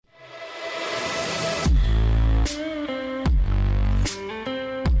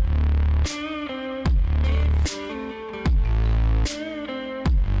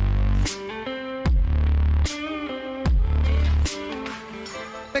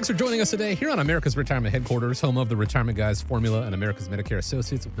Thanks for joining us today here on America's Retirement Headquarters, home of the Retirement Guys Formula and America's Medicare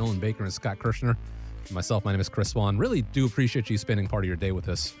Associates with Nolan Baker and Scott Kirshner. Myself, my name is Chris Swan. Really do appreciate you spending part of your day with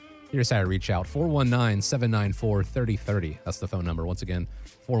us. Here's how to reach out, 419-794-3030. That's the phone number. Once again,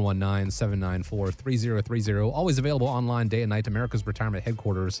 419-794-3030. Always available online day and night,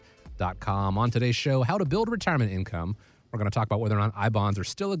 americasretirementheadquarters.com. On today's show, how to build retirement income. We're going to talk about whether or not I-bonds are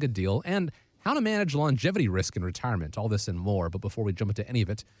still a good deal and how to manage longevity risk in retirement, all this and more. But before we jump into any of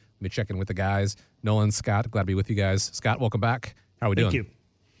it, let me check in with the guys. Nolan, Scott, glad to be with you guys. Scott, welcome back. How are we doing? Thank you.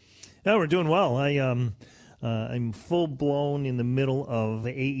 Yeah, we're doing well. I'm full-blown in the middle of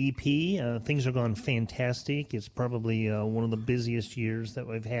AEP. Things are going fantastic. It's probably one of the busiest years that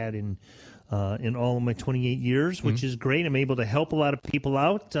we've had in all of my 28 years, which is great. I'm able to help a lot of people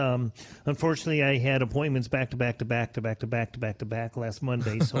out. Unfortunately, I had appointments back to back last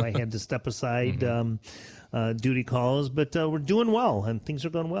Monday, so I had to step aside duty calls. But we're doing well, and things are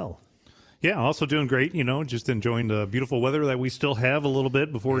going well. Yeah, also doing great, just enjoying the beautiful weather that we still have a little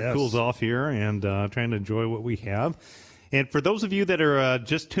bit before it cools off here and trying to enjoy what we have. And for those of you that are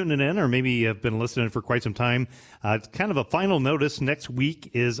just tuning in or maybe have been listening for quite some time, kind of a final notice. Next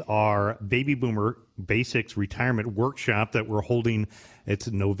week is our Baby Boomer Basics Retirement Workshop that we're holding. It's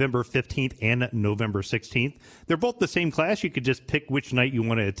November 15th and November 16th. They're both the same class. You could just pick which night you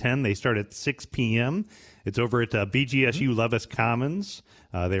want to attend. They start at 6 p.m. It's over at BGSU Levis Commons.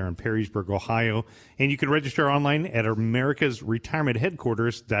 There in Perrysburg, Ohio. And you can register online at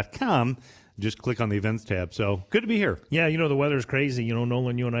americasretirementheadquarters.com. Just click on the events tab. So good to be here. Yeah, the weather's crazy.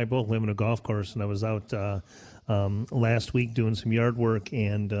 Nolan, you and I both live in a golf course, and I was out last week doing some yard work,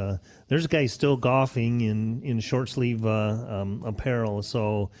 and there's guys still golfing in short sleeve apparel.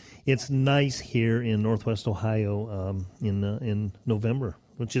 So it's nice here in Northwest Ohio in November,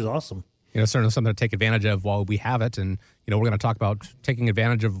 which is awesome. Certainly something to take advantage of while we have it. And, we're going to talk about taking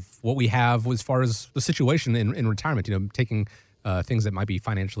advantage of what we have as far as the situation in retirement, taking things that might be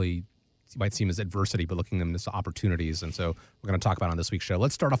financially, might seem as adversity, but looking at them as opportunities. And so we're going to talk about it on this week's show.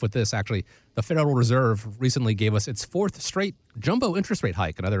 Let's start off with this. Actually, the Federal Reserve recently gave us its fourth straight jumbo interest rate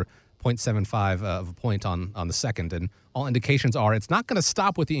hike, another 0.75 of a point on the second. And all indications are it's not going to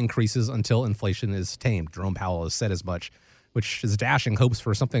stop with the increases until inflation is tamed. Jerome Powell has said as much, which is dashing hopes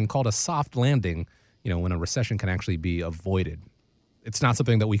for something called a soft landing, when a recession can actually be avoided. It's not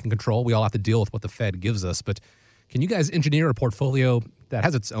something that we can control. We all have to deal with what the Fed gives us. But can you guys engineer a portfolio that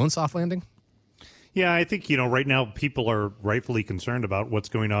has its own soft landing? Yeah, I think, right now people are rightfully concerned about what's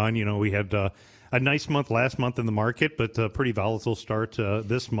going on. We had a nice month last month in the market, but a pretty volatile start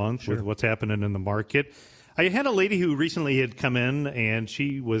this month with what's happening in the market. I had a lady who recently had come in, and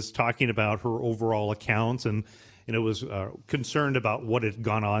she was talking about her overall accounts and was concerned about what had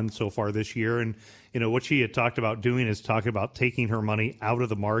gone on so far this year. And, what she had talked about doing is talking about taking her money out of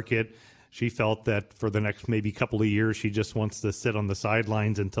the market. She felt that for the next maybe couple of years, she just wants to sit on the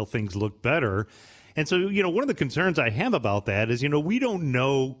sidelines until things look better. And so, one of the concerns I have about that is, we don't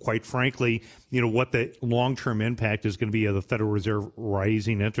know, quite frankly, what the long-term impact is going to be of the Federal Reserve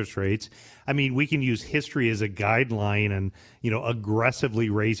rising interest rates. I mean, we can use history as a guideline, and, aggressively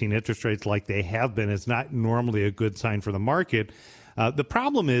raising interest rates like they have been is not normally a good sign for the market. The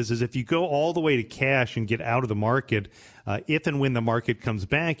problem is if you go all the way to cash and get out of the market, if and when the market comes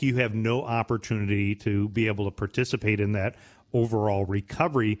back, you have no opportunity to be able to participate in that overall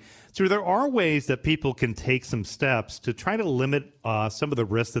recovery. So there are ways that people can take some steps to try to limit some of the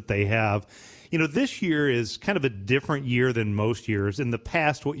risks that they have. This year is kind of a different year than most years. In the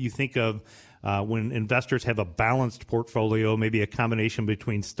past, what you think of when investors have a balanced portfolio, maybe a combination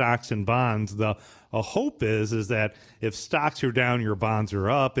between stocks and bonds, the hope is that if stocks are down, your bonds are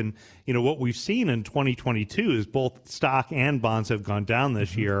up. And, what we've seen in 2022 is both stock and bonds have gone down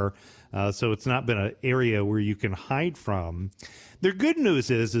this year. So it's not been an area where you can hide from. The good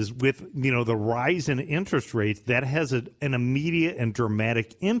news is with, the rise in interest rates, that has an immediate and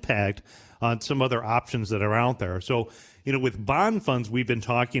dramatic impact on some other options that are out there. So, with bond funds, we've been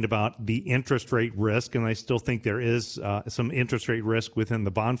talking about the interest rate risk, and I still think there is some interest rate risk within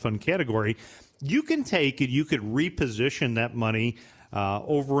the bond fund category. You can take it, you could reposition that money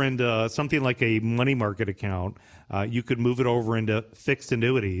over into something like a money market account. You could move it over into fixed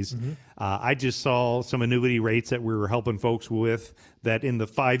annuities. I just saw some annuity rates that we were helping folks with that in the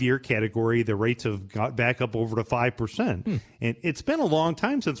 5-year category, the rates have got back up over to 5%. And it's been a long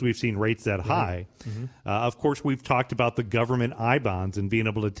time since we've seen rates that high. Of course, we've talked about the government I-bonds and being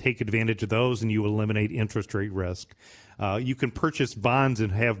able to take advantage of those, and you eliminate interest rate risk. You can purchase bonds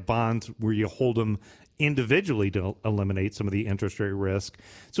and have bonds where you hold them individually to eliminate some of the interest rate risk.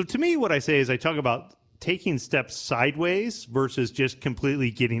 So to me, what I say is I talk about taking steps sideways versus just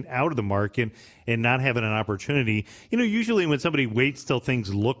completely getting out of the market and not having an opportunity. Usually when somebody waits till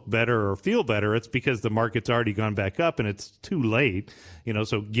things look better or feel better, it's because the market's already gone back up and it's too late.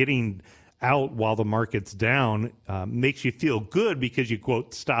 So getting out while the market's down makes you feel good because you,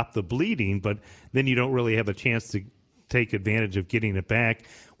 quote, stop the bleeding, but then you don't really have a chance to take advantage of getting it back.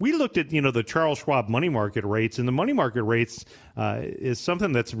 We looked at, the Charles Schwab money market rates, and the money market rates is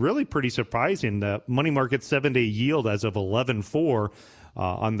something that's really pretty surprising. The money market 7-day yield as of 11/4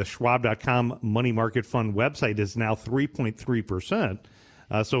 on the Schwab.com money market fund website is now 3.3%.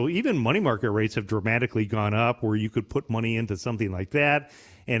 So even money market rates have dramatically gone up, where you could put money into something like that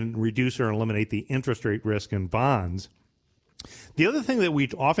and reduce or eliminate the interest rate risk in bonds. The other thing that we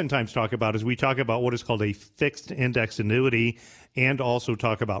oftentimes talk about is we talk about what is called a fixed index annuity and also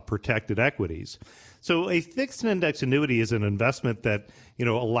talk about protected equities. So a fixed index annuity is an investment that,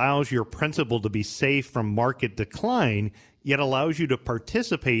 allows your principal to be safe from market decline, yet allows you to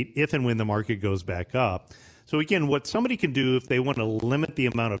participate if and when the market goes back up. So again, what somebody can do if they want to limit the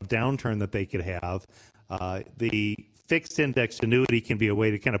amount of downturn that they could have, the fixed index annuity can be a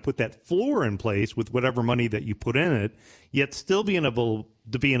way to kind of put that floor in place with whatever money that you put in it, yet still being able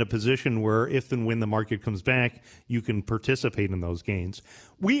to be in a position where if and when the market comes back, you can participate in those gains.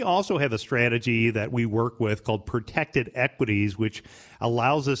 We also have a strategy that we work with called protected equities, which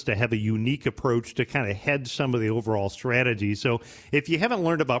allows us to have a unique approach to kind of hedge some of the overall strategy. So if you haven't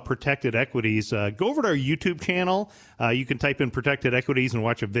learned about protected equities, go over to our YouTube channel. You can type in protected equities and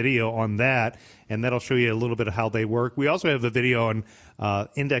watch a video on that, and that'll show you a little bit of how they work. We also have a video on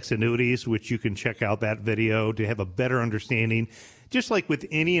index annuities, which you can check out that video to have a better understanding. Just like with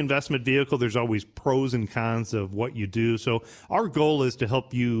any investment vehicle, there's always pros and cons of what you do. So our goal is to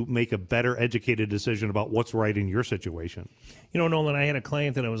help you make a better educated decision about what's right in your situation. Nolan, I had a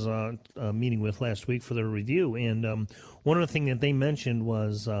client that I was meeting with last week for their review, and one of the things that they mentioned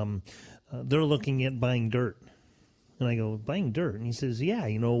was they're looking at buying dirt. And I go, buying dirt? And he says, yeah,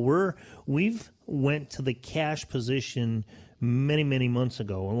 we've went to the cash position many, many months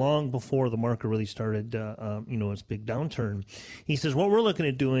ago, long before the market really started, its big downturn. He says, what we're looking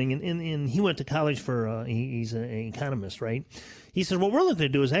at doing, and he went to college for, he's an economist, right? He says, what we're looking to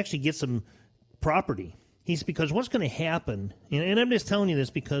do is actually get some property. Because what's going to happen, and I'm just telling you this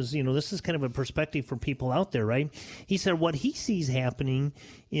because, this is kind of a perspective for people out there, right? He said what he sees happening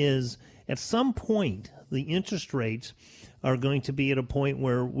is at some point, the interest rates are going to be at a point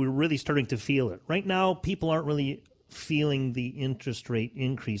where we're really starting to feel it. Right now, people aren't really feeling the interest rate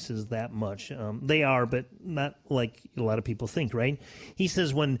increases that much. They are, but not like a lot of people think, right? He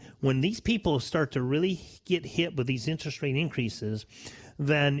says when these people start to really get hit with these interest rate increases,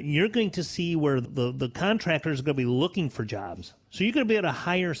 then you're going to see where the contractors are going to be looking for jobs. So you're going to be able to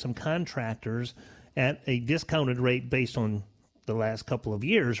hire some contractors at a discounted rate based on the last couple of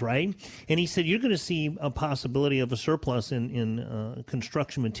years, right? And he said, you're going to see a possibility of a surplus in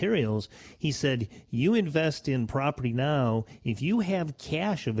construction materials. He said, you invest in property now. If you have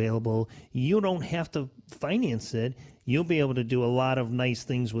cash available, you don't have to finance it. You'll be able to do a lot of nice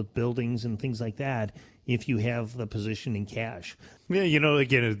things with buildings and things like that if you have the position in cash. Yeah,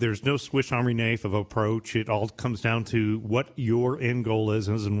 again, there's no Swiss Army knife of approach. It all comes down to what your end goal is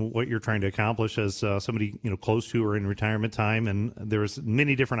and what you're trying to accomplish as somebody, close to or in retirement time. And there's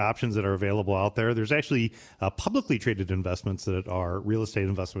many different options that are available out there. There's actually publicly traded investments that are real estate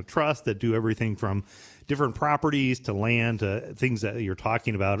investment trusts that do everything from different properties to land to things that you're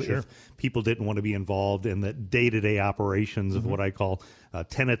talking about. Sure. If people didn't want to be involved in the day-to-day operations of what I call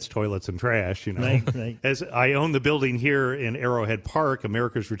tenants, toilets, and trash, Right. As I own the building here in Arrowhead Park,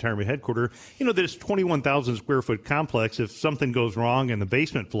 America's retirement headquarters, this 21,000 square foot complex, if something goes wrong and the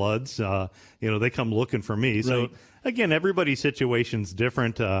basement floods, they come looking for me. So again, everybody's situation's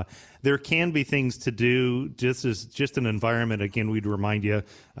different. There can be things to do just an environment. Again, we'd remind you,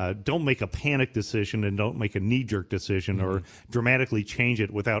 don't make a panic decision and don't make a knee-jerk decision or dramatically change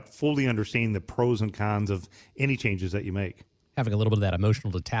it without fully understanding the pros and cons of any changes that you make. Having a little bit of that emotional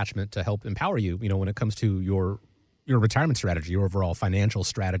detachment to help empower you, when it comes to your retirement strategy, your overall financial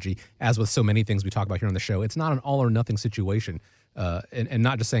strategy. As with so many things we talk about here on the show, it's not an all or nothing situation. And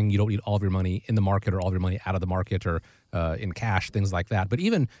not just saying you don't need all of your money in the market or all of your money out of the market or in cash, things like that. But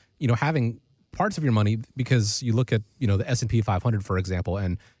even, having parts of your money, because you look at, the S&P 500, for example,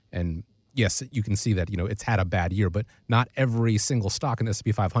 and yes, you can see that, it's had a bad year, but not every single stock in the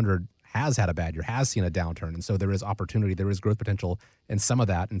S&P 500 has had a bad year, has seen a downturn. And so there is opportunity, there is growth potential in some of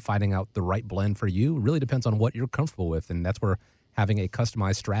that, and finding out the right blend for you really depends on what you're comfortable with. And that's where having a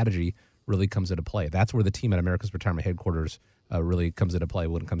customized strategy really comes into play. That's where the team at America's Retirement Headquarters really comes into play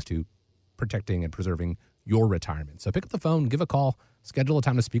when it comes to protecting and preserving your retirement. So pick up the phone, give a call, schedule a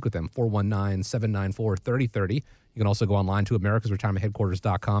time to speak with them, 419-794-3030. You can also go online to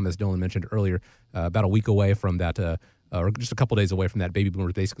americasretirementheadquarters.com, as Dylan mentioned earlier, about a week away from that, or just a couple days away from that Baby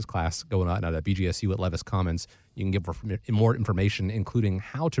Boomer Basics class going on at BGSU at Levis Commons. You can get more information, including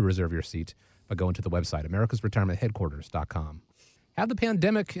how to reserve your seat, by going to the website, americasretirementheadquarters.com. Have the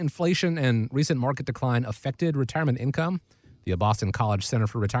pandemic, inflation, and recent market decline affected retirement income? The Boston College Center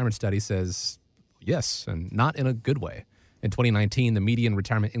for Retirement Studies says yes, and not in a good way. In 2019, the median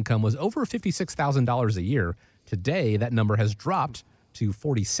retirement income was over $56,000 a year. Today, that number has dropped to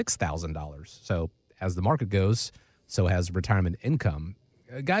 $46,000. So as the market goes, so has retirement income.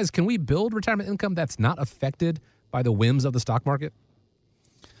 Guys, can we build retirement income that's not affected by the whims of the stock market?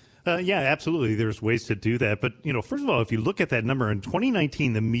 Yeah, absolutely. There's ways to do that. But, first of all, if you look at that number in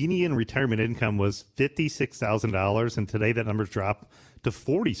 2019, the median retirement income was $56,000. And today that number's dropped to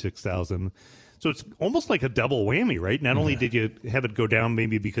 $46,000. So it's almost like a double whammy, right? Not only did you have it go down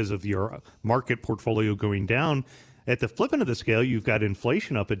maybe because of your market portfolio going down, at the flip end of the scale, you've got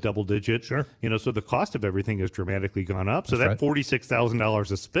inflation up at double digit. Sure. So the cost of everything has dramatically gone up. So That's that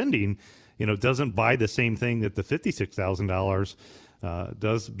 $46,000 of spending, doesn't buy the same thing that the $56,000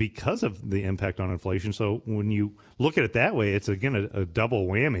 does because of the impact on inflation. So when you look at it that way, it's again a double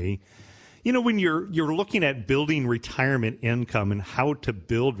whammy. When you're looking at building retirement income and how to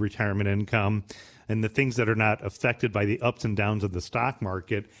build retirement income and the things that are not affected by the ups and downs of the stock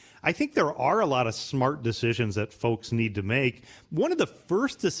market, I think there are a lot of smart decisions that folks need to make. One of the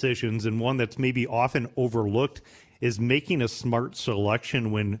first decisions, and one that's maybe often overlooked, is making a smart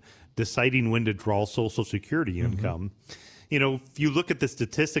selection when deciding when to draw Social Security income. If you look at the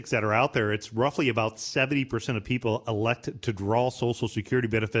statistics that are out there, it's roughly about 70% of people elect to draw Social Security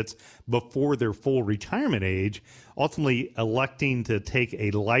benefits before their full retirement age, ultimately electing to take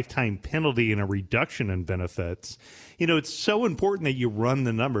a lifetime penalty and a reduction in benefits. It's so important that you run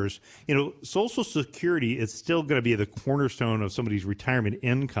the numbers. Social Security is still going to be the cornerstone of somebody's retirement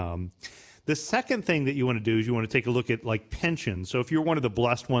income. The second thing that you want to do is you want to take a look at like pensions. So if you're one of the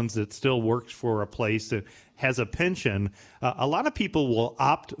blessed ones that still works for a place that has a pension, a lot of people will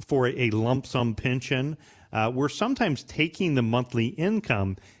opt for a lump sum pension, where sometimes taking the monthly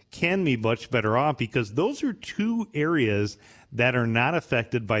income can be much better off, because those are two areas that are not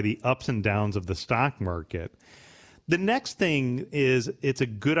affected by the ups and downs of the stock market. The next thing is it's a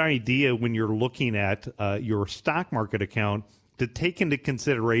good idea when you're looking at your stock market account to take into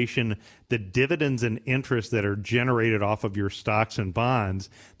consideration the dividends and interest that are generated off of your stocks and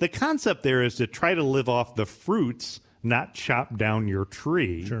bonds. The concept there is to try to live off the fruits, not chop down your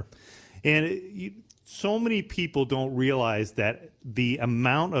tree. Sure. And so many people don't realize that the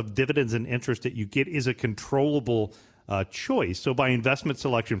amount of dividends and interest that you get is a controllable choice. So by investment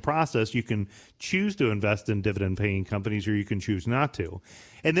selection process, you can choose to invest in dividend-paying companies, or you can choose not to.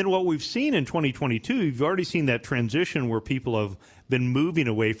 And then what we've seen in 2022, you've already seen that transition where people have been moving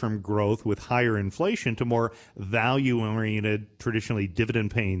away from growth with higher inflation to more value-oriented, traditionally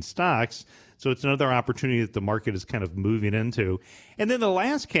dividend-paying stocks. So it's another opportunity that the market is kind of moving into. And then the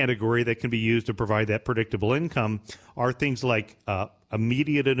last category that can be used to provide that predictable income are things like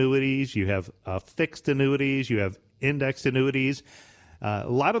immediate annuities. You have fixed annuities. You have indexed annuities. A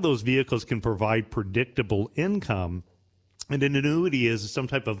lot of those vehicles can provide predictable income. And an annuity is some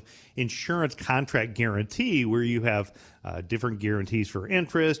type of insurance contract guarantee where you have different guarantees for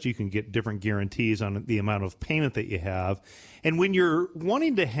interest. You can get different guarantees on the amount of payment that you have. And when you're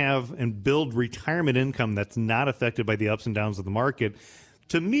wanting to have and build retirement income that's not affected by the ups and downs of the market,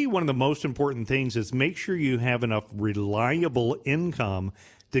 to me, one of the most important things is make sure you have enough reliable income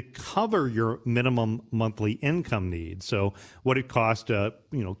to cover your minimum monthly income needs. So what it costs to,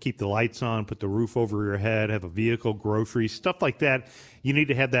 keep the lights on, put the roof over your head, have a vehicle, groceries, stuff like that. You need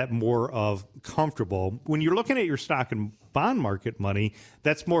to have that more of comfortable. When you're looking at your stock and bond market money,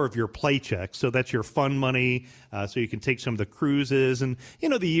 that's more of your paycheck. So that's your fun money. So you can take some of the cruises, and,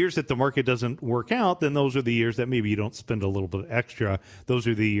 the years that the market doesn't work out, then those are the years that maybe you don't spend a little bit extra. Those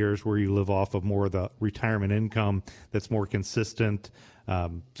are the years where you live off of more of the retirement income that's more consistent.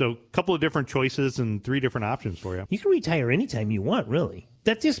 So a couple of different choices and 3 different options for you. You can retire anytime you want, really.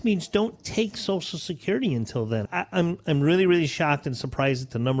 That just means don't take Social Security until then. I'm really, really shocked and surprised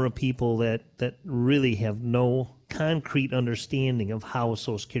at the number of people that really have no concrete understanding of how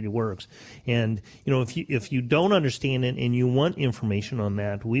Social Security works. And, if you don't understand it and you want information on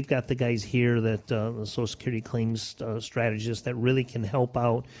that, we've got the guys here that the Social Security claims strategists that really can help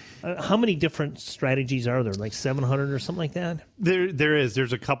out. How many different strategies are there? Like 700 or something like that?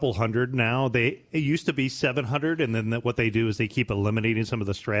 There's a couple hundred now. It used to be 700, and then what they do is they keep eliminating some of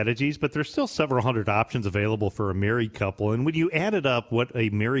the strategies, but there's still several hundred options available for a married couple. And when you add it up, what a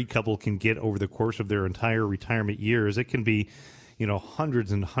married couple can get over the course of their entire retirement years, it can be,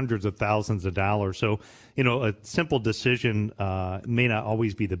 hundreds and hundreds of thousands of dollars. So, a simple decision may not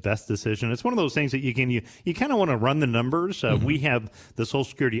always be the best decision. It's one of those things that you kind of want to run the numbers. We have the Social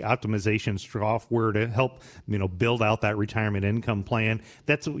Security optimization software to help, build out that retirement income plan.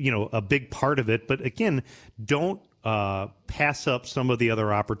 That's, a big part of it. But again, don't pass up some of the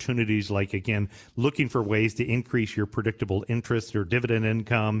other opportunities, like, again, looking for ways to increase your predictable interest or dividend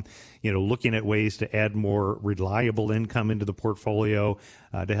income, looking at ways to add more reliable income into the portfolio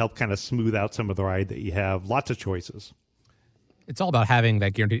to help kind of smooth out some of the ride that you have. Lots of choices. It's all about having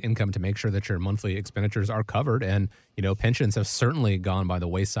that guaranteed income to make sure that your monthly expenditures are covered. And, pensions have certainly gone by the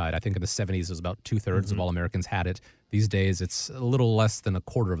wayside. I think in the 70s, it was about 2/3 of all Americans had it. These days, it's a little less than a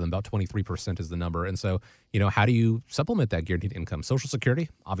quarter of them. About 23% is the number. And so, how do you supplement that guaranteed income? Social Security,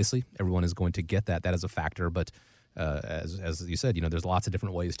 obviously, everyone is going to get that. That is a factor. But as you said, there's lots of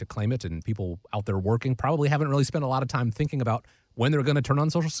different ways to claim it. And people out there working probably haven't really spent a lot of time thinking about when they're going to turn on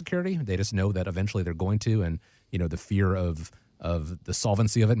Social Security. They just know that eventually they're going to. And, the fear of the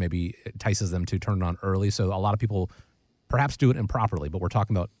solvency of it maybe entices them to turn it on early. So a lot of people perhaps do it improperly, but we're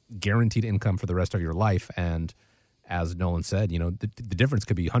talking about guaranteed income for the rest of your life. And as Nolan said, the difference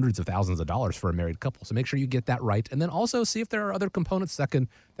could be hundreds of thousands of dollars for a married couple. So make sure you get that right. And then also see if there are other components that could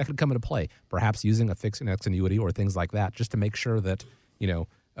come into play, perhaps using a fixed index annuity or things like that, just to make sure that,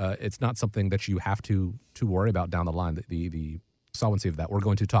 it's not something that you have to worry about down the line, the solvency of that. We're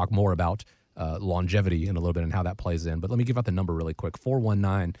going to talk more about longevity in a little bit and how that plays in. But let me give out the number really quick,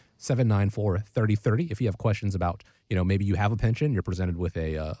 419-794-3030. If you have questions about, maybe you have a pension, you're presented with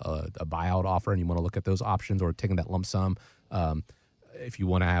a buyout offer and you want to look at those options or taking that lump sum. If you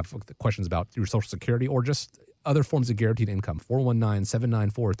want to have questions about your Social Security or just other forms of guaranteed income,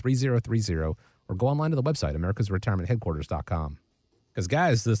 419-794-3030, or go online to the website, americasretirementheadquarters.com. Because,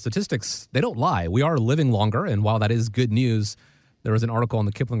 guys, the statistics, they don't lie. We are living longer, and while that is good news, there was an article on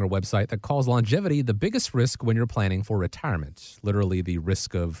the Kiplinger website that calls longevity the biggest risk when you're planning for retirement, literally the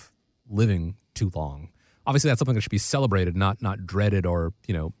risk of living too long. Obviously, that's something that should be celebrated, not dreaded or,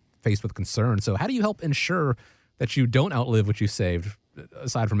 faced with concern. So how do you help ensure that you don't outlive what you saved,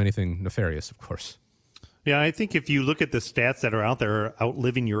 aside from anything nefarious, of course? Yeah, I think if you look at the stats that are out there,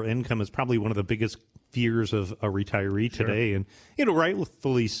 outliving your income is probably one of the biggest fears of a retiree today. And,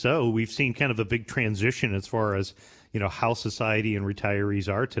 rightfully so. We've seen kind of a big transition as far as, how society and retirees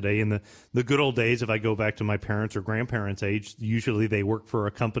are today. In the good old days, if I go back to my parents' or grandparents' age, usually they worked for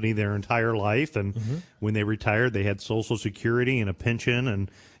a company their entire life. And when they retired, they had Social Security and a pension and,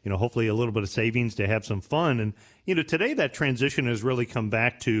 hopefully a little bit of savings to have some fun. And, today that transition has really come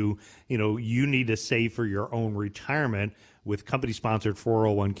back to, you need to save for your own retirement. With company-sponsored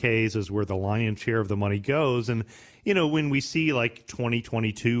 401ks is where the lion's share of the money goes. And, when we see like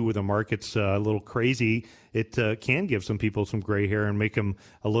 2022 where the market's a little crazy, it can give some people some gray hair and make them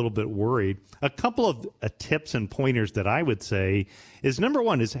a little bit worried. A couple of tips and pointers that I would say is, number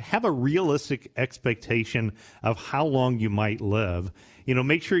one, is have a realistic expectation of how long you might live.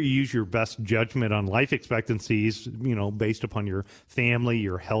 Make sure you use your best judgment on life expectancies, based upon your family,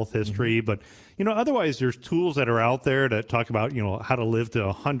 your health history. But, otherwise there's tools that are out there that talk about, how to live to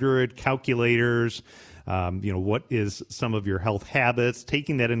 100, calculators, what is some of your health habits,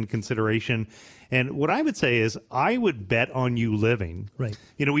 taking that into consideration. And what I would say is I would bet on you living. Right.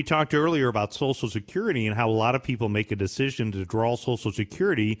 We talked earlier about Social Security and how a lot of people make a decision to draw Social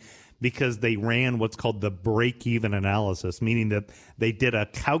Security because they ran what's called the break-even analysis, meaning that they did a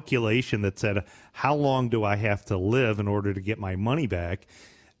calculation that said, how long do I have to live in order to get my money back?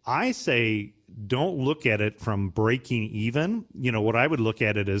 I say don't look at it from breaking even. What I would look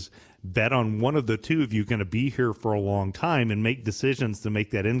at it is bet on one of the two of you going to be here for a long time and make decisions to make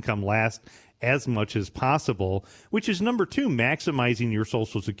that income last as much as possible, which is number two, maximizing your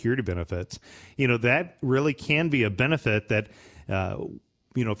Social Security benefits. That really can be a benefit that,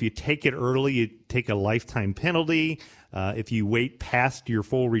 if you take it early, you take a lifetime penalty. If you wait past your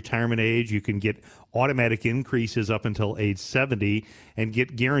full retirement age, you can get automatic increases up until age 70 and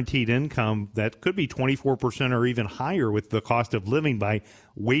get guaranteed income that could be 24% or even higher with the cost of living by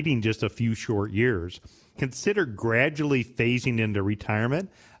waiting just a few short years. Consider gradually phasing into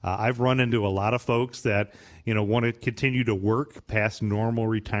retirement. I've run into a lot of folks that, want to continue to work past normal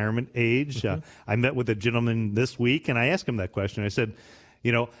retirement age. I met with a gentleman this week and I asked him that question. I said,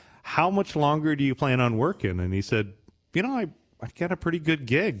 how much longer do you plan on working? And he said, I've got a pretty good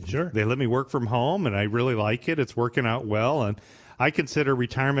gig. Sure. They let me work from home, and I really like it. It's working out well, and I consider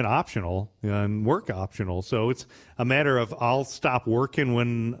retirement optional and work optional. So it's a matter of I'll stop working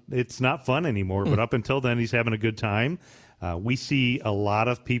when it's not fun anymore. But up until then, he's having a good time. We see a lot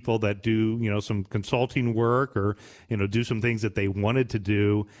of people that do, some consulting work or, do some things that they wanted to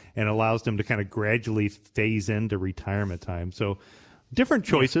do, and allows them to kind of gradually phase into retirement time. So different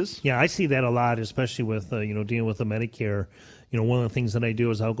choices. Yeah, I see that a lot, especially with, dealing with the Medicare. One of the things that I do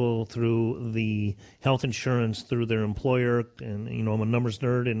is I'll go through the health insurance through their employer. And, I'm a numbers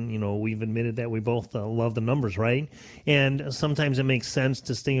nerd, and, we've admitted that we both love the numbers, right? And sometimes it makes sense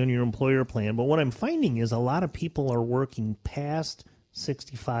to stay on your employer plan. But what I'm finding is a lot of people are working past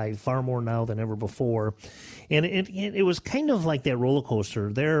 65, far more now than ever before. And it was kind of like that roller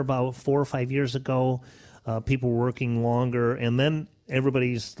coaster. There about 4 or 5 years ago, people were working longer, and then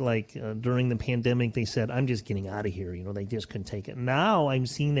everybody's like, during the pandemic, they said, I'm just getting out of here. They just couldn't take it. Now I'm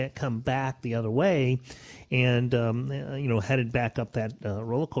seeing that come back the other way and, headed back up that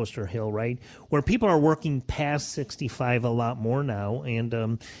roller coaster hill, right? Where people are working past 65 a lot more now. And,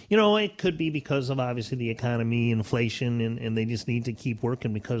 it could be because of obviously the economy, inflation, and they just need to keep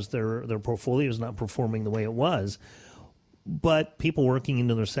working because their portfolio is not performing the way it was. But people working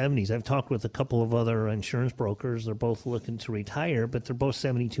into their 70s, I've talked with a couple of other insurance brokers. They're both looking to retire, but they're both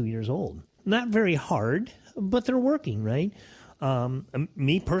 72 years old. Not very hard, but they're working, right?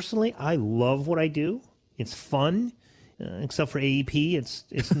 Me personally, I love what I do. It's fun, except for AEP.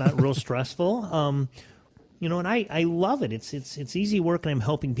 It's not real stressful. And I love it. It's easy work, and I'm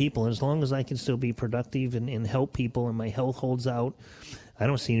helping people. As long as I can still be productive and help people, and my health holds out, I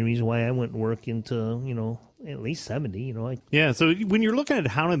don't see any reason why I wouldn't work into, at least 70, Yeah, so when you're looking at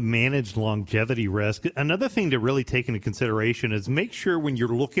how to manage longevity risk, another thing to really take into consideration is make sure when you're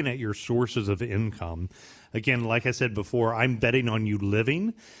looking at your sources of income, again, like I said before, I'm betting on you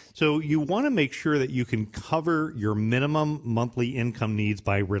living. So you want to make sure that you can cover your minimum monthly income needs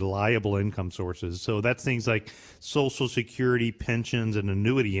by reliable income sources. So that's things like Social Security, pensions, and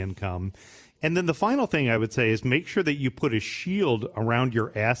annuity income. And then the final thing I would say is make sure that you put a shield around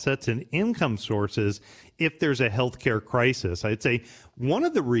your assets and income sources if there's a healthcare crisis. I'd say one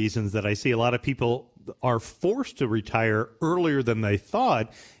of the reasons that I see a lot of people are forced to retire earlier than they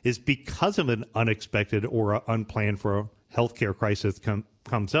thought is because of an unexpected or unplanned for a healthcare crisis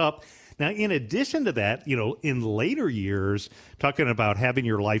comes up. Now, in addition to that, in later years, talking about having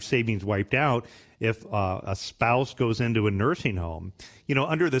your life savings wiped out, if a spouse goes into a nursing home,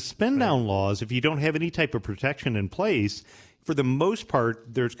 under the spend down laws, if you don't have any type of protection in place, for the most part,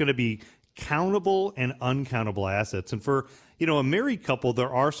 there's going to be countable and uncountable assets. And for, a married couple,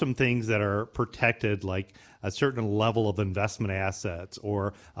 there are some things that are protected, like a certain level of investment assets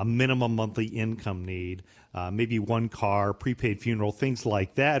or a minimum monthly income need, maybe one car, prepaid funeral, things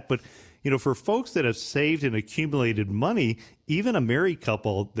like that. But for folks that have saved and accumulated money, even a married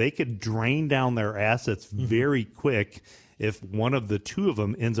couple, they could drain down their assets very quick if one of the two of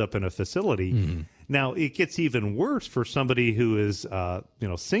them ends up in a facility. Now, it gets even worse for somebody who is,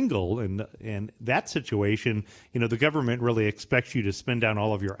 single. And that situation, the government really expects you to spend down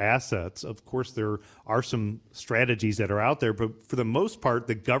all of your assets. Of course, there are some strategies that are out there, but for the most part,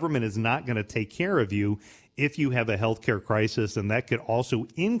 the government is not going to take care of you if you have a healthcare crisis, and that could also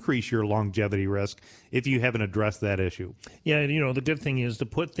increase your longevity risk if you haven't addressed that issue. Yeah, the good thing is to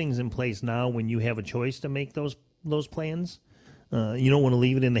put things in place now when you have a choice to make those plans. You don't want to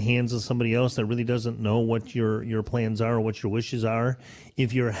leave it in the hands of somebody else that really doesn't know what your plans are or what your wishes are.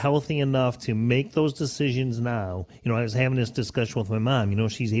 If you're healthy enough to make those decisions now, I was having this discussion with my mom.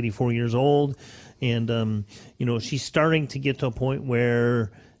 She's 84 years old, and, she's starting to get to a point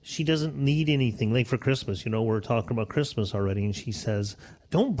where she doesn't need anything. Like for Christmas, we're talking about Christmas already, and she says,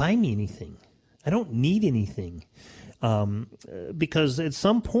 don't buy me anything. I don't need anything. Because at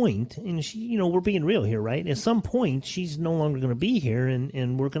some point, and she, we're being real here, right? At some point, she's no longer going to be here,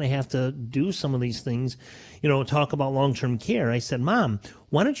 and we're going to have to do some of these things, talk about long-term care. I said, Mom,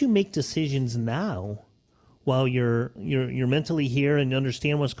 why don't you make decisions now while you're mentally here and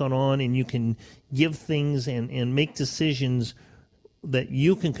understand what's going on, and you can give things and make decisions that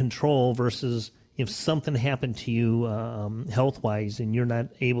you can control versus if something happened to you health-wise and you're not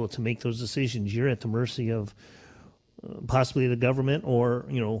able to make those decisions, you're at the mercy of possibly the government or,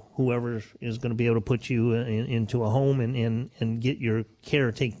 whoever is going to be able to put you into a home and get your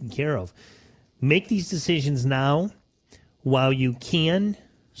care taken care of. Make these decisions now while you can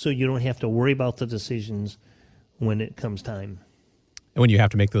so you don't have to worry about the decisions when it comes time. And when you have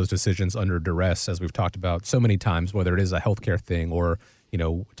to make those decisions under duress, as we've talked about so many times, whether it is a healthcare thing or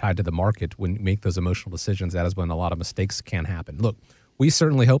tied to the market, when you make those emotional decisions, that is when a lot of mistakes can happen. Look, we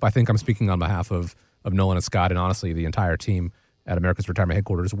certainly hope, I think I'm speaking on behalf of Nolan and Scott and honestly the entire team at America's Retirement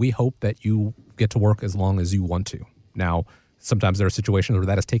Headquarters, we hope that you get to work as long as you want to. Now, sometimes there are situations where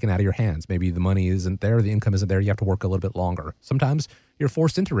that is taken out of your hands. Maybe the money isn't there, the income isn't there, you have to work a little bit longer. Sometimes you're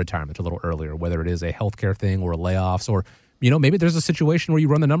forced into retirement a little earlier, whether it is a healthcare thing or layoffs, or maybe there's a situation where you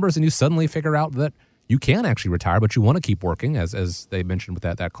run the numbers and you suddenly figure out that you can actually retire, but you want to keep working, as they mentioned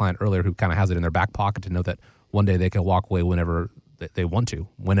with that client earlier who kind of has it in their back pocket to know that one day they can walk away whenever they want to,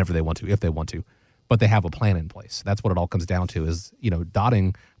 if they want to. But they have a plan in place. That's what it all comes down to is,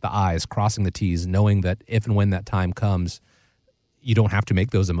 dotting the I's, crossing the T's, knowing that if and when that time comes, you don't have to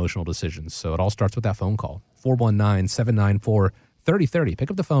make those emotional decisions. So it all starts with that phone call, 419-794-3030.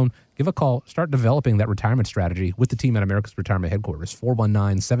 Pick up the phone, give a call, start developing that retirement strategy with the team at America's Retirement Headquarters,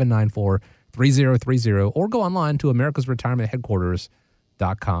 419-794-3030, or go online to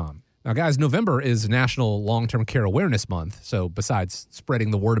americasretirementheadquarters.com. Now, guys, November is National Long-Term Care Awareness Month. So besides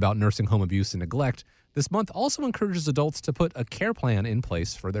spreading the word about nursing home abuse and neglect, this month also encourages adults to put a care plan in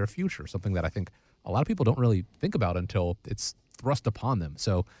place for their future, something that I think a lot of people don't really think about until it's thrust upon them.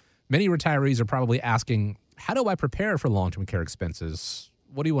 So many retirees are probably asking, how do I prepare for long-term care expenses?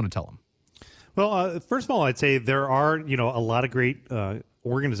 What do you want to tell them? Well, first of all, I'd say there are, a lot of great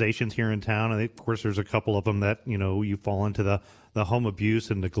organizations here in town. And of course, there's a couple of them that, you fall into the home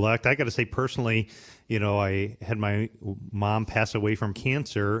abuse and neglect. I got to say personally, I had my mom pass away from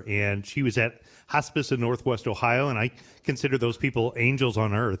cancer, and she was at hospice in Northwest Ohio. And I consider those people angels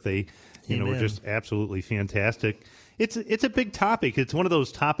on earth. They, were just absolutely fantastic. It's a big topic. It's one of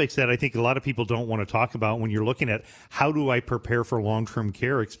those topics that I think a lot of people don't want to talk about when you're looking at how do I prepare for long-term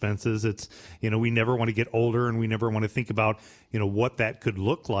care expenses. It's, we never want to get older, and we never want to think about, what that could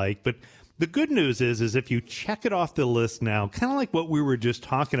look like. But the good news is if you check it off the list now, kind of like what we were just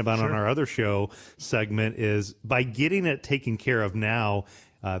talking about on our other show segment, is by getting it taken care of now,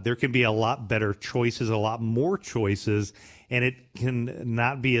 there can be a lot better choices, a lot more choices, and it can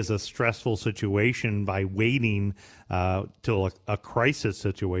not be as a stressful situation by waiting till a crisis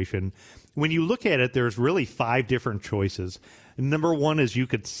situation. When you look at it, there's really 5 different choices. Number one is you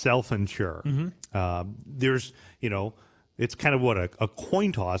could self-insure. There's, it's kind of a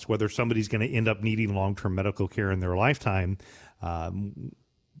coin toss whether somebody's going to end up needing long-term medical care in their lifetime.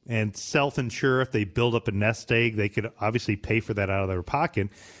 And self-insure, if they build up a nest egg, they could obviously pay for that out of their pocket.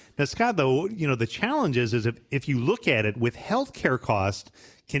 Now, Scott, though, the challenge is if you look at it with healthcare costs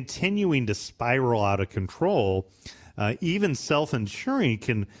continuing to spiral out of control, even self-insuring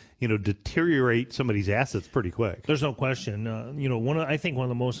can, deteriorate somebody's assets pretty quick. There's no question. I think one of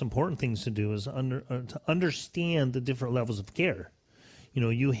the most important things to do is to understand the different levels of care.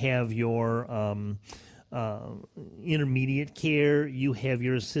 You have your intermediate care, you have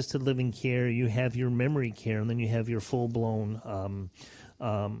your assisted living care, you have your memory care, and then you have your full-blown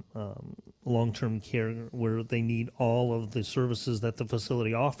long-term care where they need all of the services that the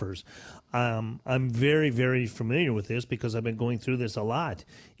facility offers. I'm very, very familiar with this because I've been going through this a lot.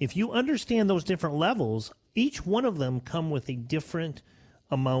 If you understand those different levels, each one of them come with a different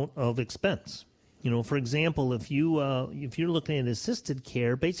amount of expense. For example, if you're looking at assisted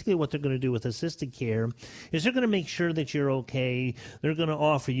care, basically what they're going to do with assisted care is they're going to make sure that you're okay. They're going to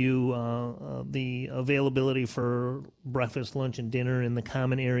offer you the availability for breakfast, lunch, and dinner in the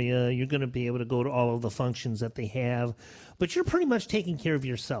common area. You're going to be able to go to all of the functions that they have, but you're pretty much taking care of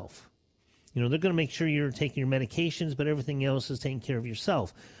yourself. They're going to make sure you're taking your medications, but everything else is taking care of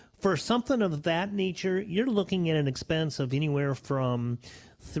yourself. For something of that nature, you're looking at an expense of anywhere from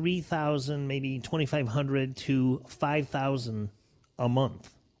 $3,000, maybe $2,500 to $5,000 a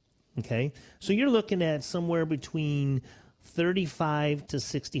month. Okay, so you're looking at somewhere between $35,000 to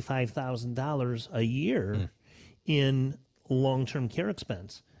 $65,000 a year in long-term care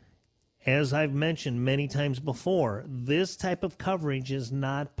expense. As I've mentioned many times before, this type of coverage is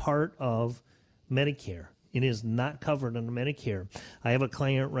not part of Medicare. It is not covered under Medicare. I have a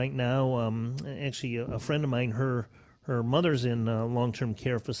client right now, actually a friend of mine, her mother's in a long-term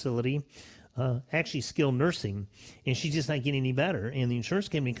care facility, actually skilled nursing, and she's just not getting any better. And the insurance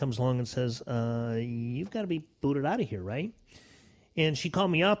company comes along and says, you've got to be booted out of here, right? And she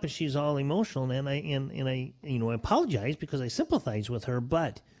called me up and she's all emotional, and I I apologize because I sympathize with her,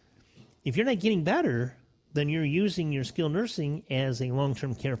 but if you're not getting better, then you're using your skilled nursing as a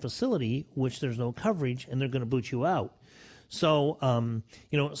long-term care facility, which there's no coverage, and they're going to boot you out. So,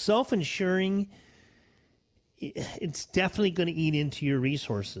 self-insuring, it's definitely going to eat into your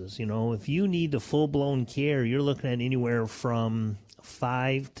resources. If you need the full-blown care, you're looking at anywhere from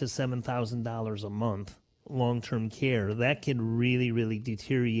 $5,000 to $7,000 a month long-term care, that can really, really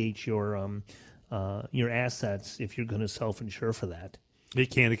deteriorate your assets if you're going to self-insure for that. It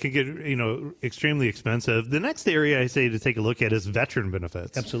can. It can get, extremely expensive. The next area I say to take a look at is veteran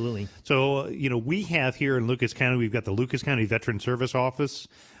benefits. Absolutely. So, we have here in Lucas County, we've got the Lucas County Veteran Service Office.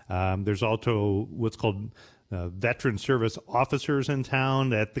 There's also what's called veteran service officers in town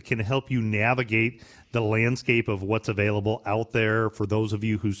that can help you navigate the landscape of what's available out there for those of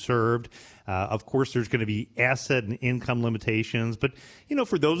you who served. Of course, there's going to be asset and income limitations. But,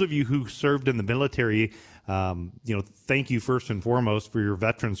 for those of you who served in the military, thank you first and foremost for your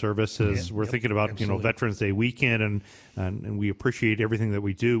veteran services. Yeah, we're thinking about, absolutely. Veterans Day weekend, and we appreciate everything that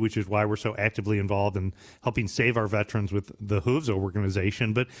we do, which is why we're so actively involved in helping save our veterans with the HOOVSA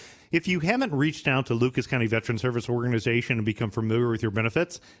organization. But if you haven't reached out to Lucas County Veteran Service Organization and become familiar with your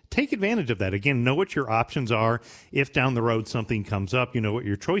benefits, take advantage of that. Again, know what your options are. If down the road something comes up, you know what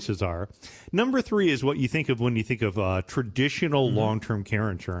your choices are. Number 3 is what you think of when you think of traditional long-term care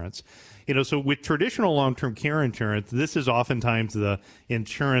insurance. So with traditional long-term care insurance, this is oftentimes the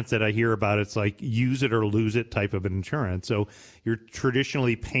insurance that I hear about. It's like use it or lose it type of insurance. So you're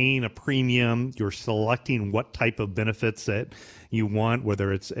traditionally paying a premium. You're selecting what type of benefits that you want,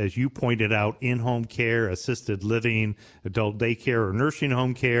 whether it's, as you pointed out, in-home care, assisted living, adult daycare, or nursing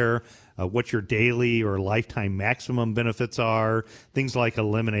home care, what your daily or lifetime maximum benefits are, things like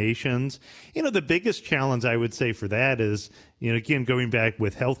eliminations. The biggest challenge I would say for that is, again, going back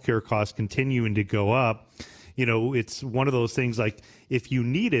with healthcare costs continuing to go up, it's one of those things like if you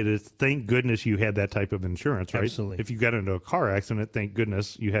need it, it's thank goodness you had that type of insurance, right? Absolutely. If you got into a car accident, thank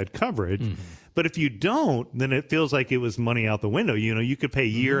goodness you had coverage. But if you don't, then it feels like it was money out the window. You could pay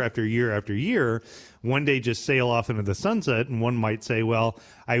year after year after year, one day just sail off into the sunset, and one might say, well,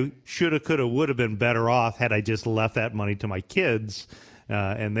 I shoulda, coulda, would have been better off had I just left that money to my kids.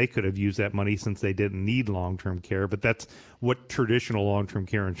 And they could have used that money since they didn't need long-term care. But that's what traditional long-term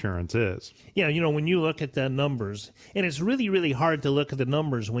care insurance is. Yeah, when you look at the numbers, and it's really, really hard to look at the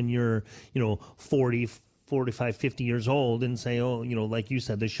numbers when you're, 40, 45, 50 years old and say, oh, like you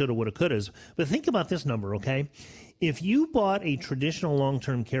said, they shoulda, woulda, couldas. But think about this number, okay? If you bought a traditional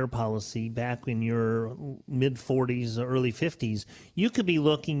long-term care policy back in your mid-40s, early 50s, you could be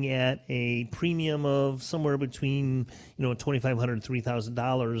looking at a premium of somewhere between, $2,500,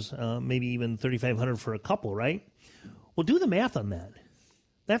 $3,000, maybe even $3,500 for a couple, right? Well, do the math on that.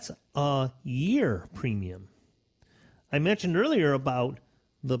 That's a year premium. I mentioned earlier about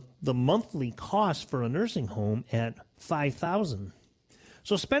the monthly cost for a nursing home at $5,000.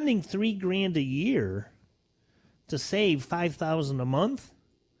 So spending $3,000 a year to save $5,000 a month,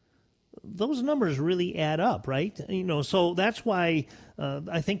 those numbers really add up, right? So that's why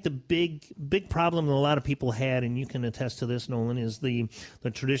I think the big problem that a lot of people had, and you can attest to this, Nolan, is the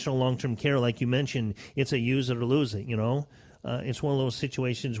traditional long-term care, like you mentioned. It's a use it or lose it. It's one of those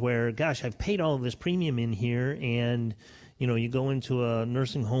situations where, gosh, I've paid all of this premium in here, and you go into a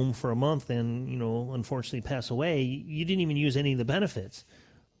nursing home for a month and unfortunately pass away. You didn't even use any of the benefits,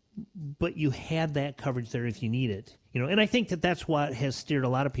 but you had that coverage there if you need it. And I think that's what has steered a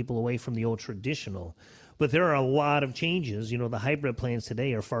lot of people away from the old traditional. But there are a lot of changes. The hybrid plans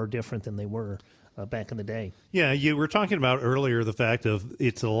today are far different than they were back in the day. Yeah, you were talking about earlier the fact of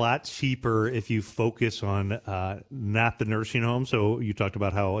it's a lot cheaper if you focus on not the nursing home. So you talked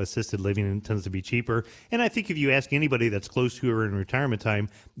about how assisted living tends to be cheaper. And I think if you ask anybody that's close to or in retirement time,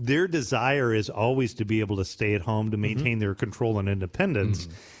 their desire is always to be able to stay at home to maintain their control and independence.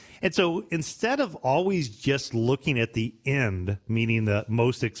 And so instead of always just looking at the end, meaning the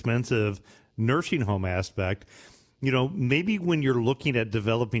most expensive nursing home aspect, maybe when you're looking at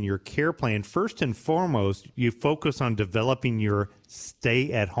developing your care plan, first and foremost, you focus on developing your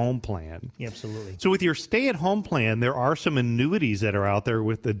stay-at-home plan. Yeah, absolutely. So with your stay-at-home plan, there are some annuities that are out there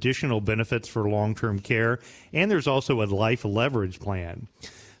with additional benefits for long-term care, and there's also a life leverage plan.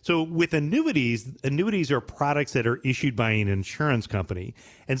 So with annuities are products that are issued by an insurance company.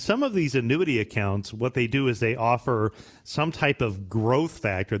 And some of these annuity accounts, what they do is they offer some type of growth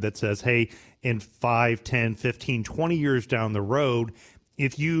factor that says, hey, in 5, 10, 15, 20 years down the road,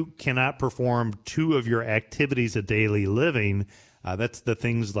 if you cannot perform 2 of your activities of daily living, that's the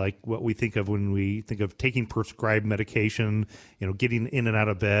things like what we think of when we think of taking prescribed medication, getting in and out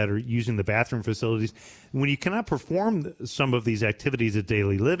of bed or using the bathroom facilities. When you cannot perform some of these activities of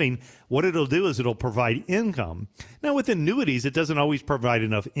daily living, what it'll do is it'll provide income. Now, with annuities, it doesn't always provide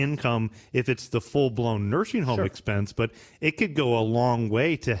enough income if it's the full-blown nursing home expense, but it could go a long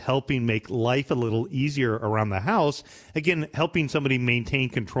way to helping make life a little easier around the house, again, helping somebody maintain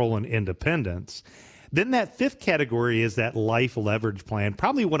control and independence. Then that fifth category is that life leverage plan,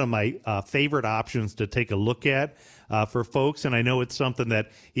 probably one of my favorite options to take a look at for folks. And I know it's something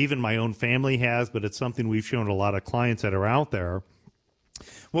that even my own family has, but it's something we've shown a lot of clients that are out there.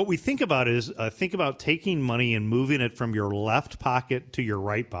 What we think about is think about taking money and moving it from your left pocket to your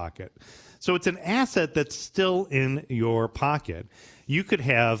right pocket. So it's an asset that's still in your pocket. You could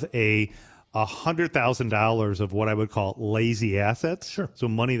have $100,000 of what I would call lazy assets. Sure. So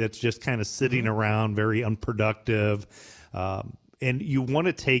money that's just kind of sitting around, very unproductive. And you want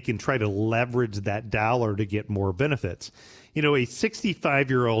to take and try to leverage that dollar to get more benefits. You know, a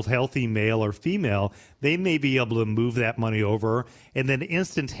 65-year-old healthy male or female, they may be able to move that money over, and then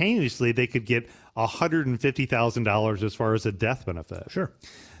instantaneously they could get $150,000 as far as a death benefit. Sure.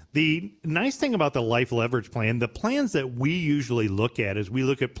 The nice thing about the life leverage plan, the plans that we usually look at is we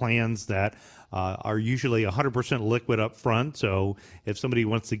look at plans that are usually 100% liquid up front. So if somebody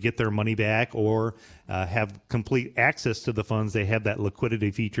wants to get their money back or have complete access to the funds, they have that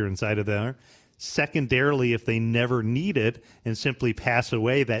liquidity feature inside of there. Secondarily, if they never need it and simply pass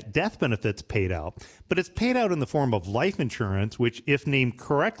away, that death benefit's paid out. But it's paid out in the form of life insurance, which, if named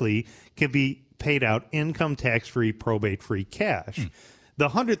correctly, can be paid out income tax-free, probate-free cash. The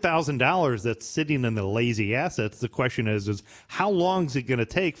 $100,000 that's sitting in the lazy assets, the question is how long is it going to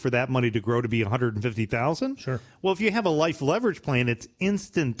take for that money to grow to be $150,000? Sure. Well, if you have a life leverage plan, it's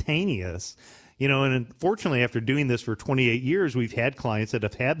instantaneous. You know, and unfortunately, after doing this for 28 years, we've had clients that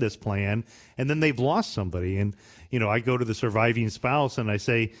have had this plan, and then they've lost somebody. And, you know, I go to the surviving spouse and I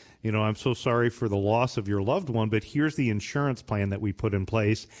say, you know, I'm so sorry for the loss of your loved one, but here's the insurance plan that we put in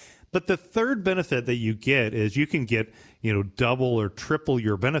place. But the third benefit that you get is you can get, you know, double or triple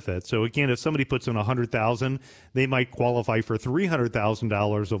your benefit. So again, if somebody puts in $100,000, they might qualify for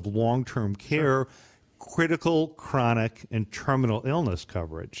 $300,000 of long-term care, critical, chronic, and terminal illness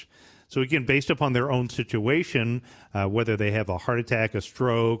coverage. So again, based upon their own situation, whether they have a heart attack, a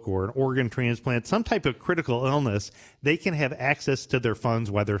stroke, or an organ transplant, some type of critical illness, they can have access to their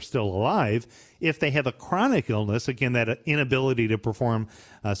funds while they're still alive. If they have a chronic illness, again, that inability to perform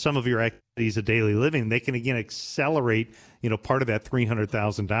some of your activities of daily living, they can again accelerate, you know, part of that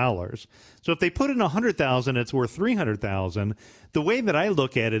 $300,000. So if they put in $100,000, it's worth $300,000. The way that I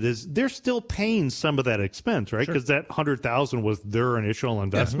look at it is they're still paying some of that expense, right? Because that $100,000 was their initial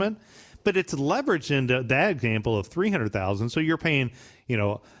investment. But it's leveraged into that example of $300,000. So you're paying, you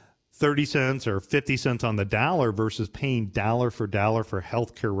know, 30 cents or 50 cents on the dollar versus paying dollar for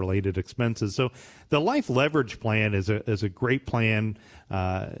healthcare related expenses. So the life leverage plan is a great plan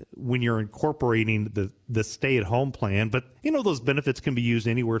when you're incorporating the stay at home plan. But, you know, those benefits can be used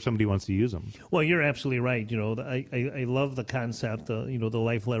anywhere somebody wants to use them. Well, you're absolutely right. You know, I love the concept. You know, the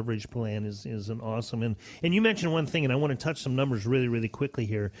life leverage plan is an awesome. And you mentioned one thing, and I want to touch some numbers really, really quickly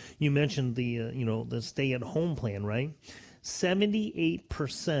here. You mentioned the, you know, the stay at home plan, right?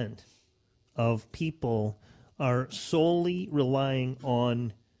 78% of people are solely relying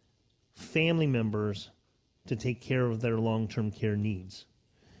on family members to take care of their long-term care needs.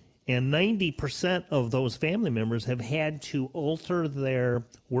 And 90% of those family members have had to alter their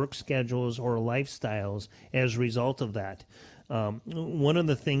work schedules or lifestyles as a result of that. One of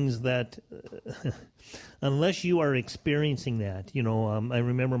the things that, unless you are experiencing that, you know, I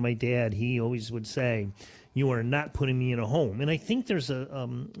remember my dad, he always would say, you are not putting me in a home. And I think there's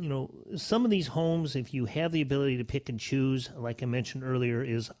you know, some of these homes, if you have the ability to pick and choose, like I mentioned earlier,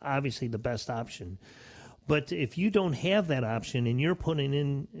 is obviously the best option. But if you don't have that option and you're put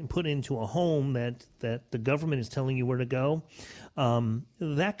into a home that the government is telling you where to go,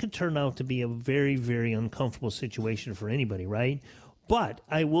 that could turn out to be a very, very uncomfortable situation for anybody, right? But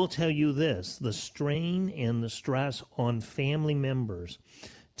I will tell you this, the strain and the stress on family members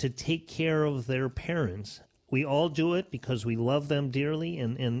to take care of their parents. We all do it because we love them dearly,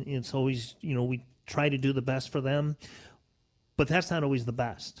 and it's always, you know, we try to do the best for them, but that's not always the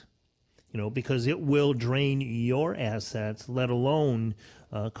best, you know, because it will drain your assets, let alone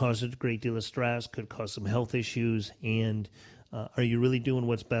cause a great deal of stress, could cause some health issues, and are you really doing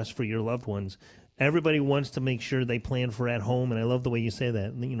what's best for your loved ones? Everybody wants to make sure they plan for at home, and I love the way you say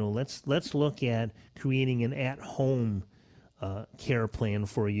that. You know, let's look at creating an at-home care plan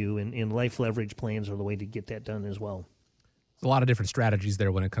for you, and life leverage plans are the way to get that done as well. There's a lot of different strategies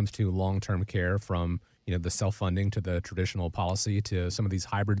there when it comes to long-term care, from, you know, the self-funding to the traditional policy to some of these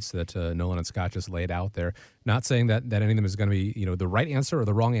hybrids that Nolan and Scott just laid out there. Not saying that any of them is going to be, you know, the right answer or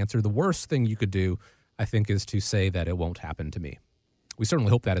the wrong answer. The worst thing you could do, I think, is to say that it won't happen to me. We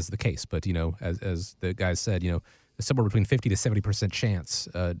certainly hope that is the case, but, you know, as the guys said, you know, somewhere between 50 to 70% chance,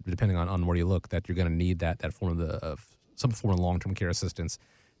 depending on where you look, that you're going to need that form of some form of long-term care assistance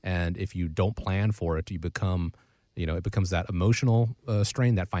And if you don't plan for it, it becomes that emotional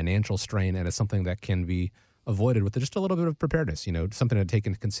strain, that financial strain, and it's something that can be avoided with just a little bit of preparedness, something to take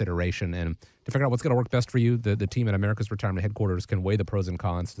into consideration and to figure out what's going to work best for you. The team at America's Retirement Headquarters can weigh the pros and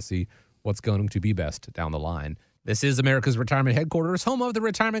cons to see what's going to be best down the line. This is America's Retirement Headquarters, home of the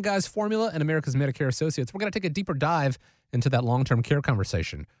Retirement Guys formula and America's Medicare Associates. We're going to take a deeper dive into that long-term care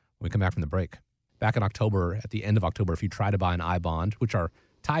conversation when we come back from the break. Back in October, at the end of October, if you try to buy an I-bond, which are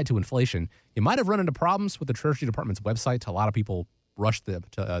tied to inflation, you might have run into problems with the Treasury Department's website. A lot of people rushed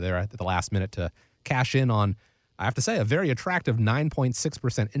there at the last minute to cash in on, I have to say, a very attractive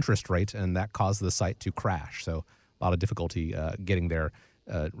 9.6% interest rate, and that caused the site to crash. So a lot of difficulty getting there.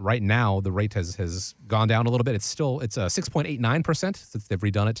 Right now, the rate has gone down a little bit. It's 6.89% since they've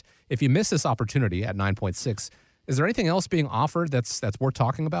redone it. If you miss this opportunity at 9.6, is there anything else being offered that's worth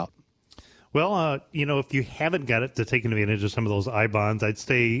talking about? Well, if you haven't got it to take advantage of some of those I-bonds, I'd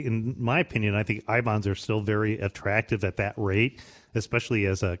say, in my opinion, I think I-bonds are still very attractive at that rate, especially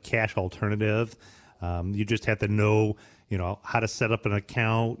as a cash alternative. You just have to know, how to set up an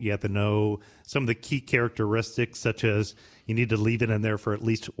account. You have to know some of the key characteristics, such as you need to leave it in there for at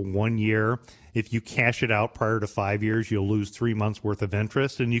least 1 year. If you cash it out prior to 5 years, you'll lose 3 months worth of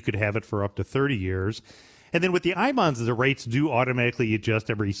interest, and you could have it for up to 30 years. And then with the I-bonds, the rates do automatically adjust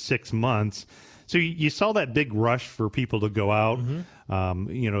every 6 months. So you saw that big rush for people to go out,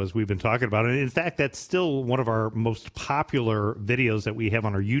 as we've been talking about. And in fact, that's still one of our most popular videos that we have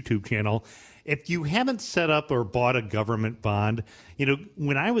on our YouTube channel. If you haven't set up or bought a government bond,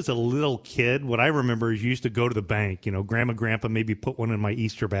 when I was a little kid, what I remember is you used to go to the bank, grandma, grandpa maybe put one in my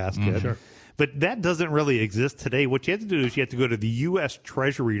Easter basket. Sure. But that doesn't really exist today. What you have to do is you have to go to the U.S.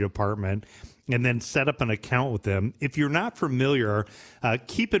 Treasury Department and then set up an account with them. If you're not familiar,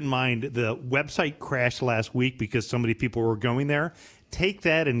 keep in mind the website crashed last week because so many people were going there. Take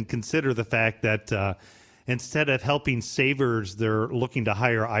that and consider the fact that instead of helping savers, they're looking to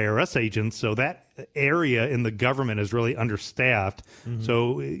hire IRS agents. So that area in the government is really understaffed. Mm-hmm.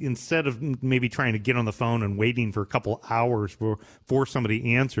 So instead of maybe trying to get on the phone and waiting for a couple hours before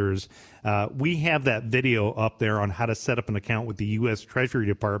somebody answers, we have that video up there on how to set up an account with the U.S. Treasury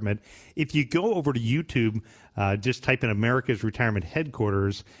Department. If you go over to YouTube, just type in America's Retirement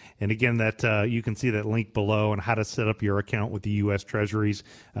Headquarters. And again, that you can see that link below on how to set up your account with the U.S. Treasuries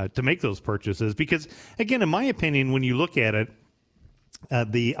to make those purchases. Because, again, in my opinion, when you look at it,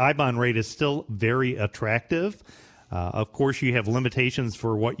 the I-bond rate is still very attractive. Of course, you have limitations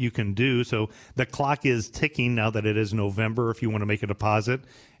for what you can do. So the clock is ticking now that it is November if you want to make a deposit.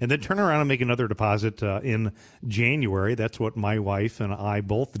 And then turn around and make another deposit in January. That's what my wife and I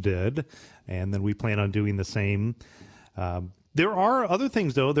both did. And then we plan on doing the same. There are other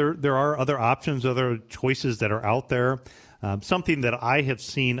things, though. There are other options, other choices that are out there. Something that I have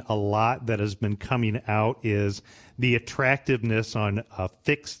seen a lot that has been coming out is the attractiveness on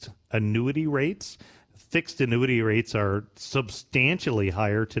fixed annuity rates. Fixed annuity rates are substantially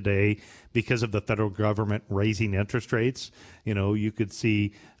higher today because of the federal government raising interest rates. You could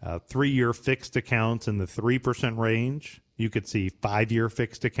see 3-year fixed accounts in the 3% range. You could see 5-year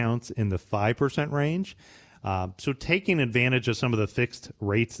fixed accounts in the 5% range. So taking advantage of some of the fixed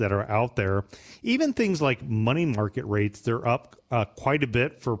rates that are out there, even things like money market rates, they're up quite a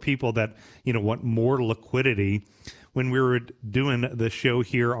bit for people that, want more liquidity. When we were doing the show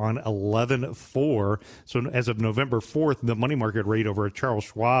here on 11/4, so as of November 4th, the money market rate over at Charles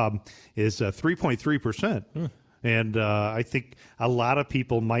Schwab is 3.3%. And I think a lot of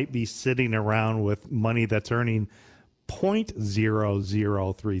people might be sitting around with money that's earning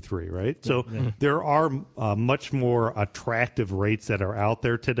 0.0033, right? So there are much more attractive rates that are out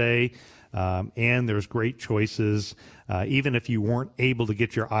there today, and there's great choices. Even if you weren't able to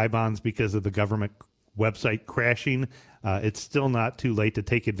get your I-bonds because of the government website crashing, it's still not too late to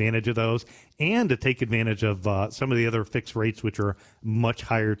take advantage of those and to take advantage of some of the other fixed rates, which are much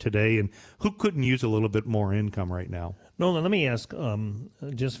higher today. And who couldn't use a little bit more income right now? Nolan, let me ask,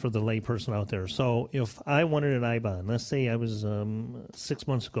 just for the layperson out there. So if I wanted an I-bond, let's say I was 6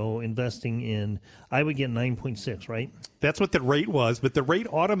 months ago investing in, I would get 9.6, right? That's what the rate was, but the rate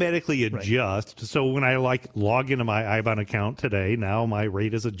automatically adjusts. Right. So when I log into my I-bond account today, now my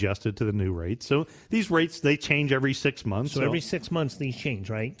rate is adjusted to the new rate. So these rates, they change every 6 months. So every 6 months these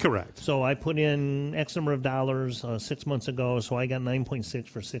change, right? Correct. So I put in X number of dollars 6 months ago, so I got 9.6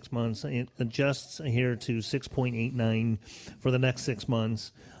 for 6 months. It adjusts here to 6.89 for the next 6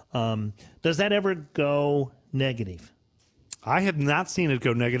 months. Does that ever go negative? I have not seen it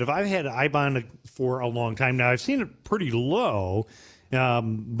go negative. I've had I-bond for a long time now. I've seen it pretty low,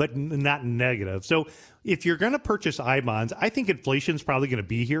 but not negative. So if you're going to purchase I-bonds, I think inflation's probably going to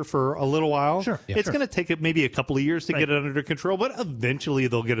be here for a little while. Sure. It's going to take maybe a couple of years to get it under control, but eventually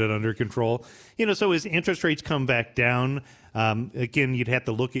they'll get it under control. So as interest rates come back down, again, you'd have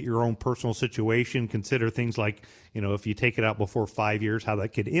to look at your own personal situation, consider things like, if you take it out before 5 years, how that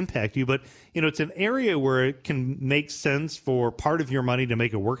could impact you. But, it's an area where it can make sense for part of your money to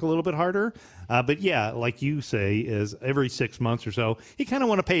make it work a little bit harder. But yeah, like you say, is every 6 months or so, you kind of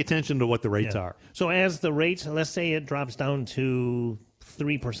want to pay attention to what the rates are. So as the rates, let's say it drops down to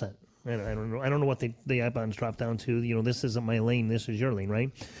 3%. I don't know what the I-bonds drop down to. This isn't my lane. This is your lane,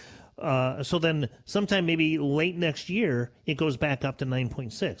 right? So then sometime maybe late next year, it goes back up to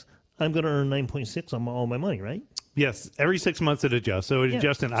 9.6. I'm going to earn 9.6 on all my money, right? Yes, every 6 months it adjusts. So it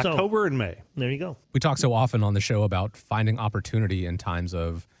adjusts in October and May. There you go. We talk so often on the show about finding opportunity in times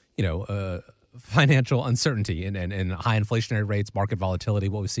of, financial uncertainty and high inflationary rates, market volatility,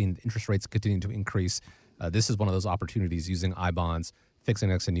 what we've seen, interest rates continue to increase. This is one of those opportunities using I-bonds, fixed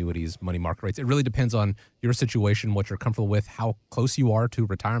index annuities, money market rates. It really depends on your situation, what you're comfortable with, how close you are to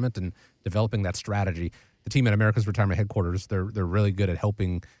retirement, and developing that strategy. The team at America's Retirement Headquarters, they're really good at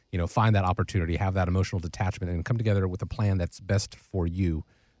helping, find that opportunity, have that emotional detachment, and come together with a plan that's best for you.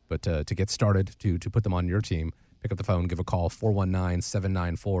 But to get started, to put them on your team, pick up the phone, give a call,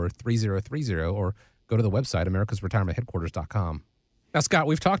 419-794-3030, or go to the website, americasretirementheadquarters.com. Now, Scott,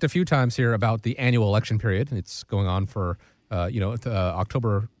 we've talked a few times here about the annual election period. It's going on for,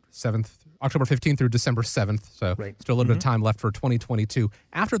 October 15th through December 7th. So still a little bit of time left for 2022.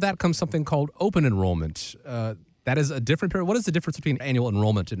 After that comes something called open enrollment. That is a different period. What is the difference between annual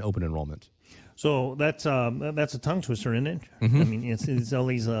enrollment and open enrollment? So that's a tongue twister, isn't it? I mean, it's all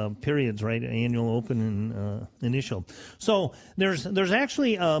these periods, right? Annual, open, and initial. So there's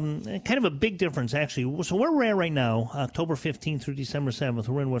actually kind of a big difference, actually. So where we're at right now, October 15th through December 7th,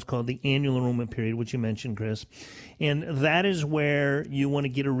 we're in what's called the annual enrollment period, which you mentioned, Chris. And that is where you want to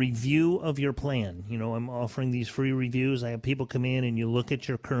get a review of your plan. I'm offering these free reviews. I have people come in and you look at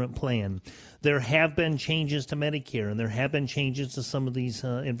your current plan. There have been changes to Medicare, and there have been changes to some of these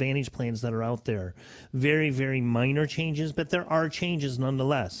Advantage plans that are out there. Very, very minor changes, but there are changes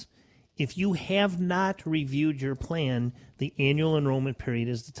nonetheless. If you have not reviewed your plan, the annual enrollment period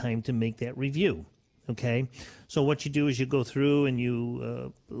is the time to make that review. Okay, so what you do is you go through and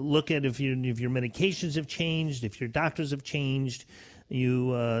you look at if your medications have changed, if your doctors have changed.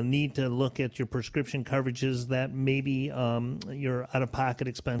 You need to look at your prescription coverages that maybe your out-of-pocket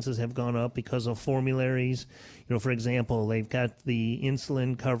expenses have gone up because of formularies. For example, they've got the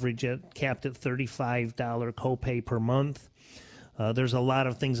insulin coverage capped at $35 copay per month. There's a lot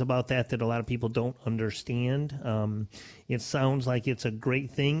of things about that a lot of people don't understand. It sounds like it's a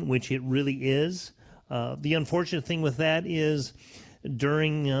great thing, which it really is. The unfortunate thing with that is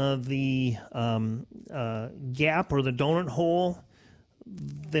during the gap or the donut hole,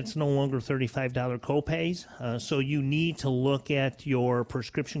 that's no longer $35 copays. So you need to look at your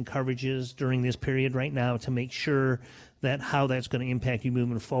prescription coverages during this period right now to make sure that how that's going to impact you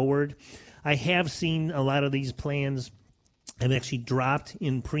moving forward. I have seen a lot of these plans have actually dropped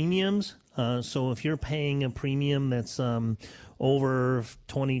in premiums. So if you're paying a premium that's over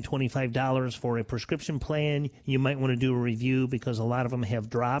 $20, $25 for a prescription plan, you might want to do a review because a lot of them have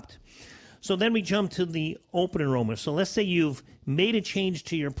dropped. So then we jump to the open enrollment. So let's say you've made a change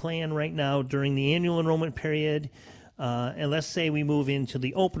to your plan right now during the annual enrollment period, and let's say we move into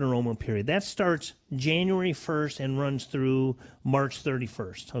the open enrollment period. That starts January 1st and runs through March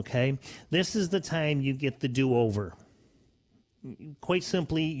 31st, okay? This is the time you get the do-over. Quite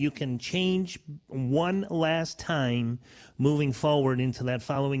simply, you can change one last time moving forward into that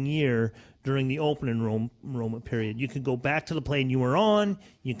following year during the open enrollment period. You could go back to the plan you were on,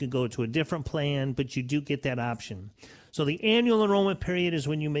 you could go to a different plan, but you do get that option. So the annual enrollment period is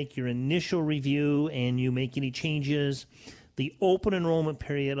when you make your initial review and you make any changes. The open enrollment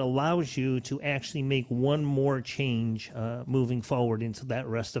period allows you to actually make one more change moving forward into that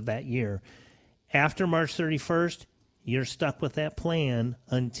rest of that year. After March 31st, you're stuck with that plan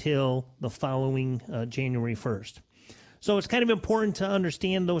until the following January 1st. So it's kind of important to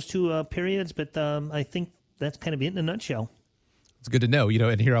understand those two periods, but I think that's kind of it in a nutshell. It's good to know,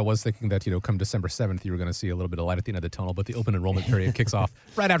 and here I was thinking that, come December 7th, you were going to see a little bit of light at the end of the tunnel, but the open enrollment period kicks off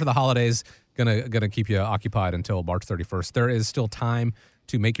right after the holidays, gonna keep you occupied until March 31st. There is still time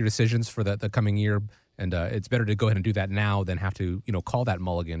to make your decisions for the coming year, and it's better to go ahead and do that now than have to, call that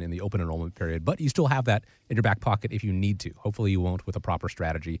mulligan in the open enrollment period. But you still have that in your back pocket if you need to. Hopefully you won't with a proper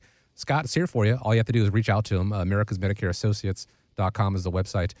strategy. Scott is here for you. All you have to do is reach out to him. AmericasMedicareAssociates.com is the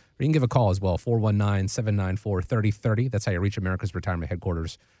website. Or you can give a call as well, 419-794-3030. That's how you reach America's Retirement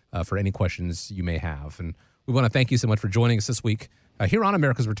Headquarters. for any questions you may have. And we want to thank you so much for joining us this week here on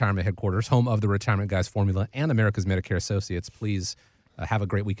America's Retirement Headquarters, home of the Retirement Guys Formula and America's Medicare Associates. Please have a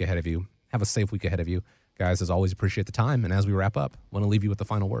great week ahead of you. Have a safe week ahead of you. Guys, as always, appreciate the time. And as we wrap up, I want to leave you with the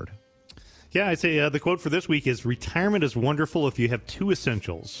final word. Yeah, I'd say the quote for this week is, retirement is wonderful if you have two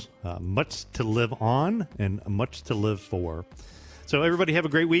essentials, much to live on and much to live for. So everybody have a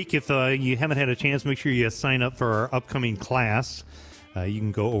great week. If you haven't had a chance, make sure you sign up for our upcoming class. You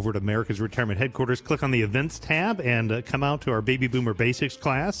can go over to America's Retirement Headquarters, click on the events tab, and come out to our Baby Boomer Basics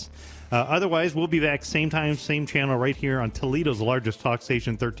class. Otherwise, we'll be back same time, same channel right here on Toledo's largest talk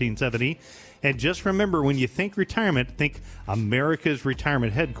station, 1370. And just remember, when you think retirement, think America's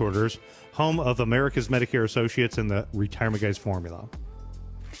Retirement Headquarters, home of America's Medicare Associates and the Retirement Guys Formula.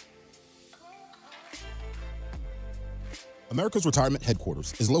 America's Retirement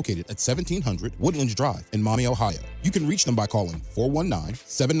Headquarters is located at 1700 Woodlands Drive in Maumee, Ohio. You can reach them by calling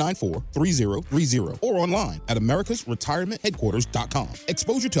 419-794-3030 or online at americasretirementheadquarters.com.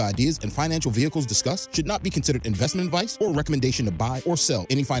 Exposure to ideas and financial vehicles discussed should not be considered investment advice or recommendation to buy or sell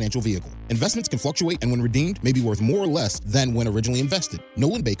any financial vehicle. Investments can fluctuate and when redeemed may be worth more or less than when originally invested.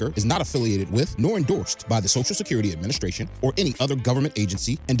 Nolan Baker is not affiliated with nor endorsed by the Social Security Administration or any other government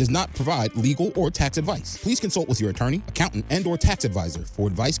agency and does not provide legal or tax advice. Please consult with your attorney, accountant, and or tax advisor for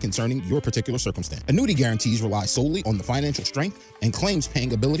advice concerning your particular circumstance. Annuity guarantees rely solely on the financial strength and claims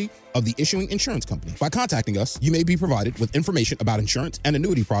paying ability of the issuing insurance company. By contacting us, you may be provided with information about insurance and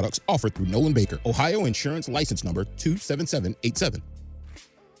annuity products offered through Nolan Baker, Ohio Insurance License Number 27787.